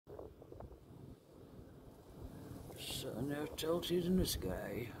sitting there tilted in the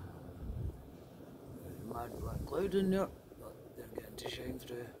sky. There's a mad black cloud in there, but they're getting to shine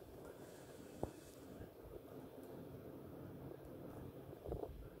through.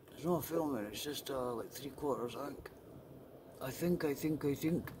 There's no filming, it's just like 3/4 ink. I think.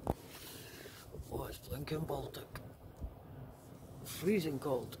 Oh, it's blinking Baltic. Freezing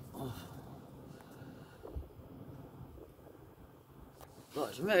cold. Oh. But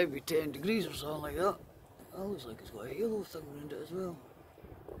it's maybe 10 degrees or something like that. That looks like it's got a halo thing around it as well.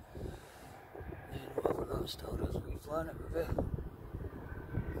 And whatever that star is, a wee planet would be.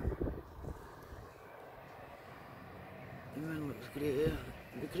 The moon looks great, yeah.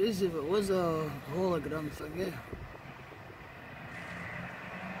 It'd be crazy if it was a hologram thing, yeah.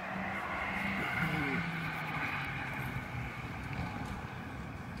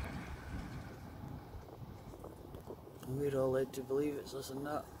 We're all led to believe it's this and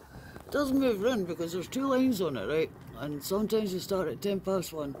that. It does move round because there's 2 lines on it, right? And sometimes they start at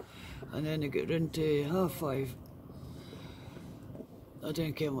 1:10 and then they get round to 5:30. I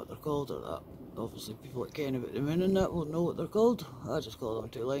don't care what they're called or that. Obviously people that ken about the moon and that will know what they're called. I just call them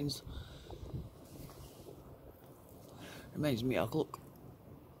 2 lines. Reminds me of a clock.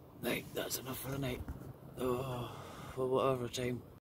 Right, that's enough for the night. Oh, for whatever time.